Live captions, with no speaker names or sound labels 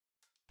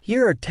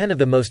Here are 10 of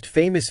the most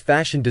famous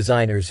fashion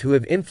designers who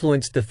have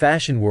influenced the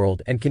fashion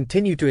world and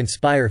continue to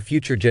inspire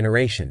future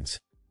generations.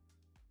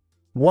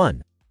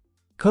 1.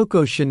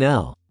 Coco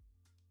Chanel.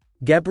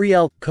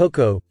 Gabrielle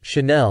 "Coco"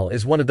 Chanel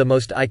is one of the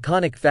most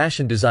iconic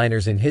fashion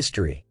designers in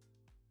history.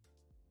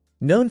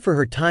 Known for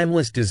her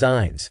timeless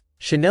designs,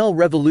 Chanel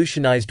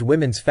revolutionized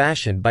women's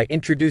fashion by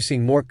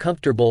introducing more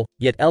comfortable,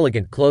 yet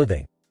elegant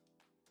clothing.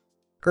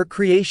 Her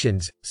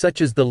creations,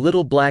 such as the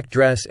little black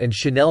dress and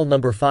Chanel No.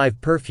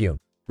 5 perfume,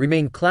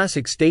 remain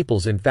classic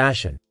staples in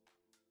fashion.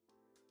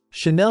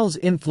 Chanel's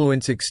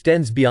influence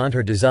extends beyond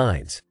her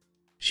designs.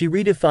 She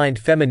redefined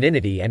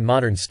femininity and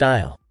modern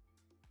style.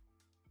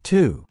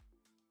 2.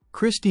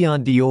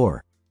 Christian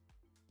Dior.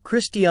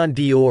 Christian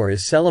Dior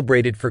is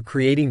celebrated for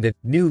creating the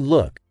 «new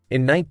look»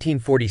 in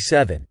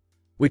 1947,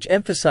 which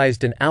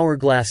emphasized an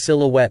hourglass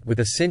silhouette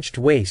with a cinched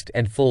waist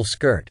and full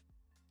skirt.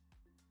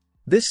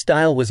 This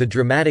style was a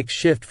dramatic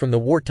shift from the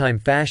wartime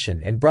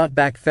fashion and brought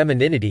back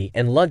femininity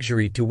and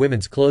luxury to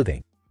women's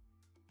clothing.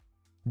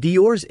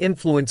 Dior's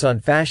influence on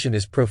fashion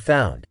is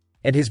profound,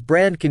 and his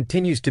brand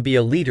continues to be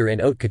a leader in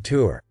haute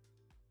couture.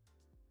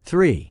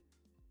 3.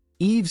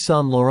 Yves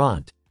Saint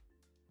Laurent.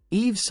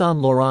 Yves Saint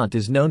Laurent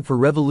is known for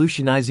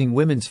revolutionizing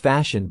women's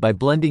fashion by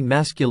blending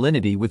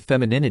masculinity with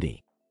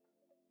femininity.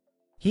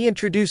 He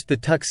introduced the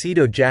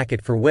tuxedo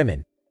jacket for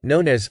women,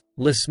 known as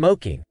le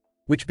smoking,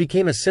 which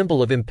became a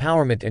symbol of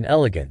empowerment and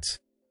elegance.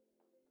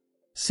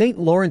 Saint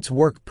Laurent's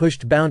work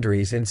pushed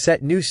boundaries and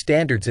set new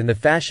standards in the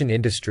fashion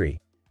industry,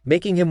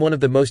 making him one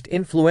of the most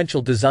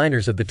influential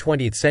designers of the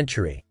 20th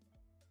century.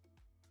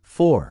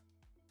 4.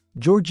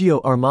 Giorgio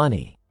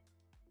Armani.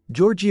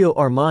 Giorgio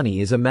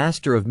Armani is a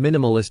master of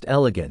minimalist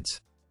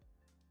elegance.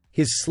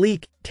 His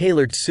sleek,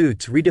 tailored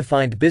suits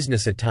redefined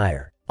business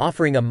attire,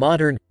 offering a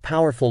modern,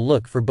 powerful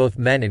look for both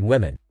men and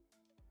women.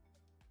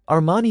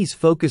 Armani's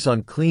focus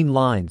on clean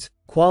lines,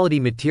 quality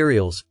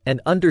materials,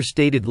 and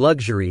understated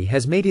luxury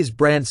has made his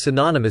brand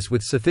synonymous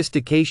with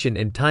sophistication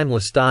and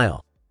timeless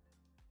style.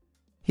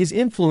 His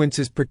influence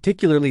is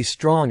particularly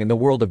strong in the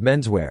world of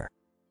menswear.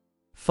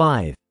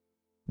 5.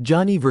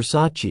 Gianni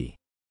Versace.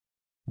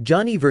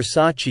 Gianni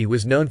Versace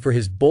was known for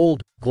his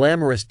bold,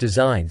 glamorous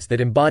designs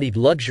that embodied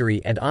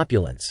luxury and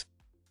opulence.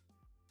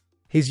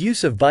 His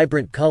use of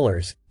vibrant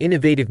colors,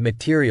 innovative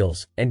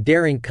materials, and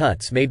daring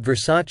cuts made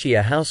Versace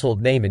a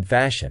household name in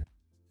fashion.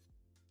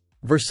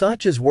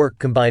 Versace's work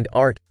combined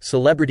art,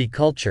 celebrity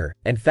culture,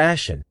 and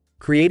fashion,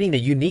 creating a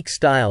unique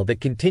style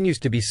that continues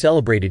to be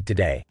celebrated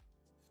today.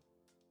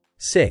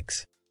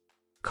 6.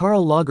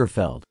 Karl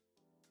Lagerfeld.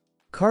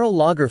 Karl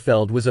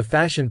Lagerfeld was a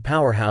fashion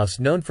powerhouse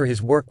known for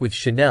his work with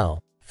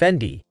Chanel,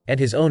 Fendi, and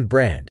his own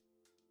brand.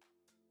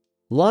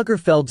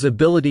 Lagerfeld's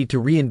ability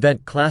to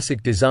reinvent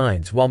classic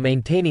designs while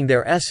maintaining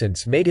their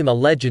essence made him a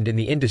legend in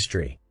the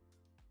industry.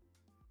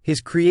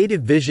 His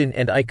creative vision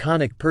and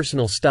iconic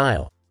personal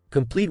style,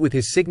 complete with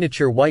his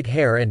signature white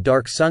hair and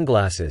dark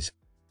sunglasses,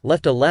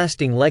 left a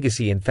lasting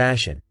legacy in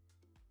fashion.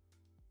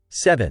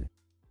 7.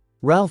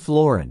 Ralph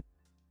Lauren.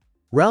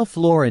 Ralph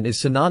Lauren is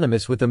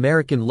synonymous with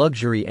American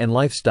luxury and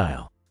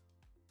lifestyle.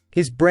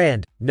 His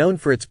brand, known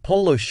for its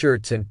polo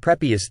shirts and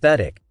preppy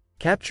aesthetic,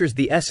 captures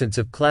the essence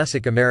of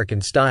classic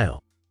American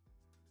style.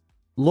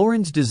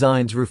 Lauren's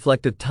designs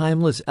reflect a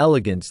timeless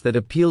elegance that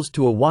appeals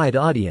to a wide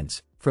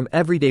audience, from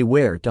everyday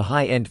wear to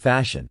high-end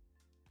fashion.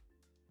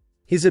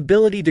 His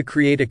ability to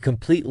create a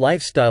complete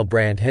lifestyle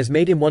brand has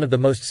made him one of the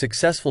most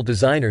successful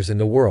designers in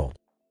the world.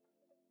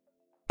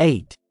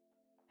 8.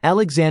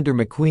 Alexander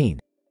McQueen.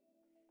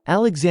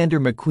 Alexander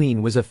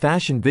McQueen was a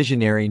fashion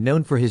visionary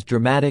known for his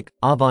dramatic,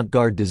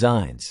 avant-garde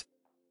designs.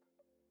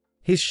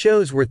 His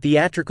shows were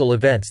theatrical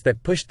events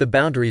that pushed the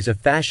boundaries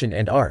of fashion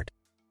and art.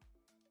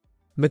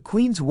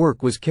 McQueen's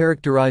work was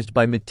characterized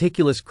by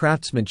meticulous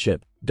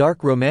craftsmanship,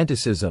 dark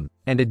romanticism,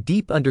 and a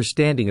deep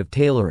understanding of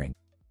tailoring.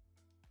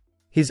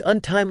 His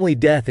untimely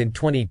death in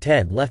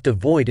 2010 left a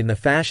void in the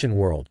fashion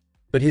world,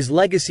 but his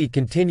legacy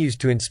continues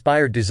to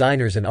inspire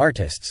designers and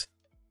artists.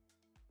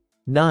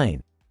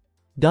 9.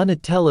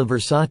 Donatella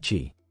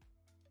Versace.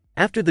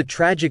 After the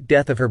tragic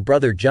death of her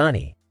brother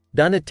Gianni,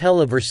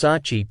 Donatella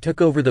Versace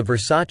took over the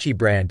Versace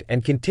brand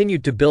and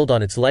continued to build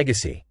on its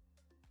legacy.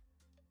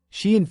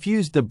 She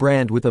infused the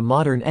brand with a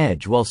modern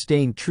edge while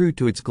staying true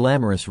to its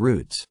glamorous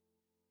roots.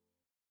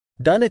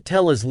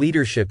 Donatella's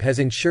leadership has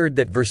ensured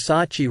that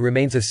Versace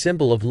remains a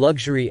symbol of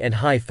luxury and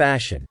high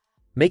fashion,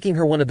 making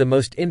her one of the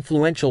most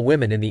influential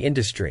women in the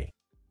industry.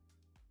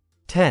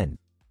 10.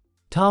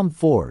 Tom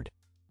Ford.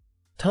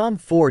 Tom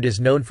Ford is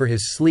known for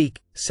his sleek,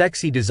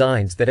 sexy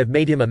designs that have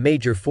made him a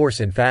major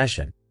force in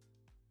fashion.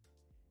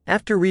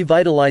 After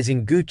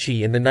revitalizing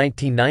Gucci in the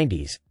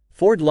 1990s,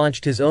 Ford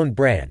launched his own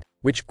brand,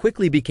 which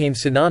quickly became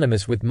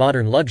synonymous with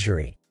modern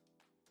luxury.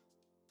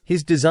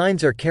 His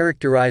designs are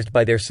characterized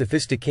by their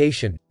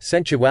sophistication,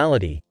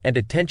 sensuality, and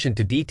attention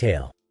to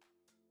detail.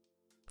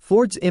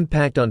 Ford's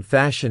impact on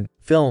fashion,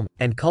 film,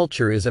 and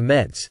culture is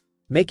immense,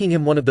 making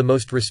him one of the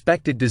most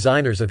respected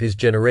designers of his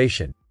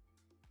generation.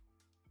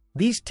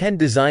 These 10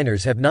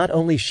 designers have not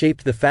only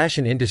shaped the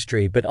fashion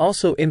industry but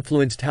also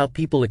influenced how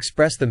people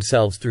express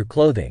themselves through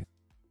clothing.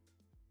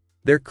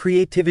 Their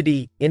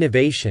creativity,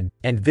 innovation,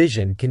 and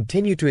vision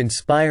continue to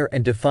inspire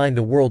and define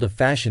the world of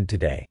fashion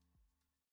today.